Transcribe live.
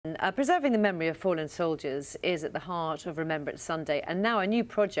Preserving the memory of fallen soldiers is at the heart of Remembrance Sunday, and now a new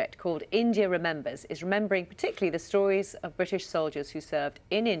project called India Remembers is remembering particularly the stories of British soldiers who served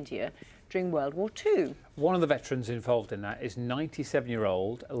in India during World War II. One of the veterans involved in that is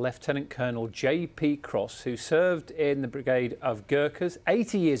 97-year-old Lieutenant Colonel JP Cross, who served in the Brigade of Gurkhas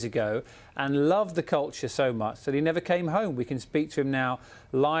 80 years ago and loved the culture so much that he never came home. We can speak to him now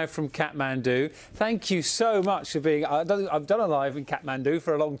live from Kathmandu. Thank you so much for being... I've done a live in Kathmandu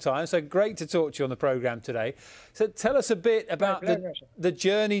for a long time, so great to talk to you on the programme today. So tell us a bit about the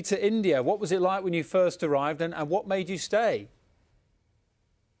journey to India. What was it like when you first arrived, and what made you stay?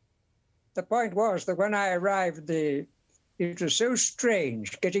 The point was that when I arrived, it was so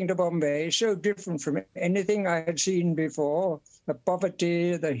strange getting to Bombay, so different from anything I had seen before. The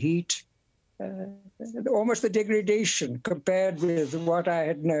poverty, the heat, almost the degradation compared with what I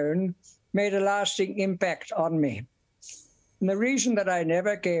had known made a lasting impact on me. And the reason that I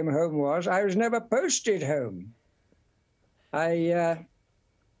never came home was I was never posted home. I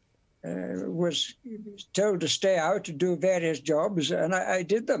was told to stay out to do various jobs, and I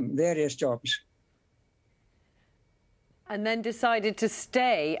did them, various jobs. And then decided to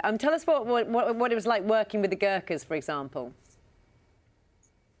stay. Tell us what it was like working with the Gurkhas, for example.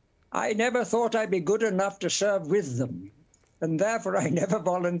 I never thought I'd be good enough to serve with them, and therefore I never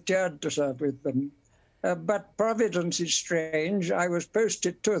volunteered to serve with them. But Providence is strange. I was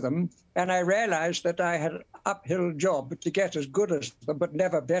posted to them, and I realized that I had an uphill job to get as good as them, but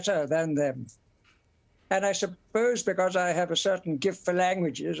never better than them. And I suppose because I have a certain gift for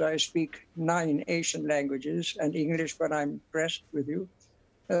languages, I speak 9 Asian languages and English when I'm pressed with you,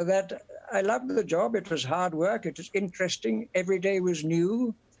 that I loved the job. It was hard work. It was interesting. Every day was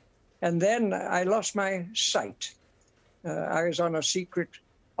new. And then I lost my sight. I was on a secret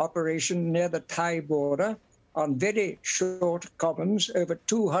operation near the Thai border on very short commons. Over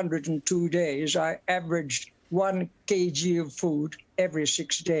 202 days, I averaged 1 kg of food every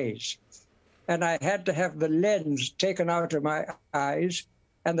 6 days. And I had to have the lens taken out of my eyes.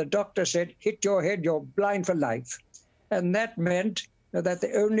 And the doctor said, hit your head, you're blind for life. And that meant that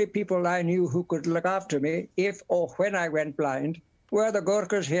the only people I knew who could look after me, if or when I went blind, were the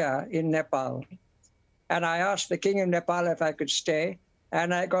Gurkhas here in Nepal. And I asked the King of Nepal if I could stay.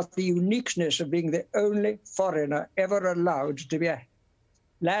 And I got the uniqueness of being the only foreigner ever allowed to be a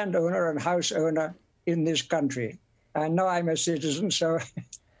landowner and house owner in this country. And now I'm a citizen, so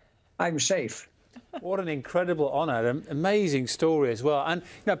I'm safe. What an incredible honour, an amazing story as well. And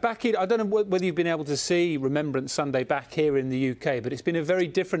back here, I don't know whether you've been able to see Remembrance Sunday back here in the UK, but it's been a very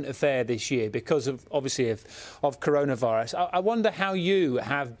different affair this year because of, obviously, of coronavirus. I wonder how you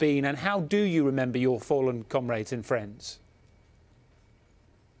have been, and how do you remember your fallen comrades and friends?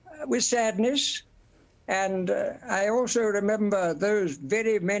 With sadness, and I also remember those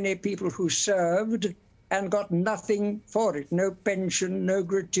very many people who served and got nothing for it, no pension, no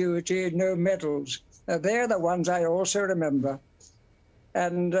gratuity, no medals. They're the ones I also remember.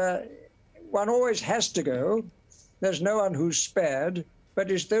 And one always has to go. There's no one who's spared,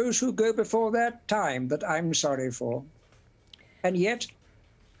 but it's those who go before that time that I'm sorry for. And yet,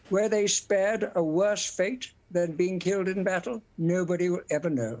 were they spared a worse fate than being killed in battle? Nobody will ever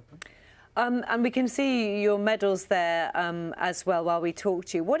know. And we can see your medals there as well while we talk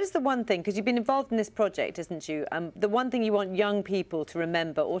to you. What is the one thing, because you've been involved in this project, isn't you, the one thing you want young people to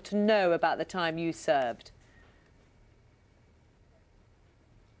remember or to know about the time you served?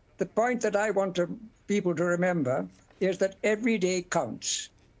 The point that I want people to remember is that every day counts.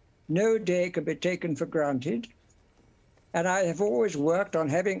 No day can be taken for granted. And I have always worked on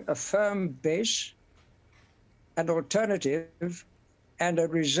having a firm base, an alternative, and a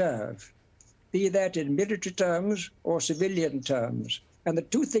reserve, be that in military terms or civilian terms. And the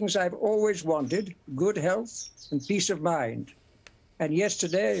two things I've always wanted, good health and peace of mind. And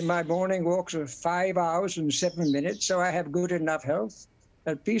yesterday, my morning walks were 5 hours and 7 minutes, so I have good enough health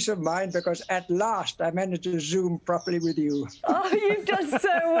and peace of mind because at last I managed to Zoom properly with you. Oh, you've done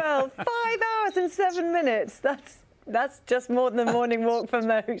so well. 5 hours and 7 minutes. That's just more than a morning walk for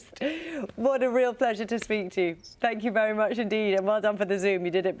most. What a real pleasure to speak to you. Thank you very much indeed, and well done for the Zoom.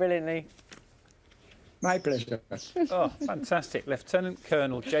 You did it brilliantly. My pleasure. Oh, fantastic. Lieutenant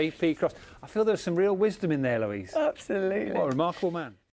Colonel JP Cross. I feel there's some real wisdom in there, Louise. Absolutely. What a remarkable man.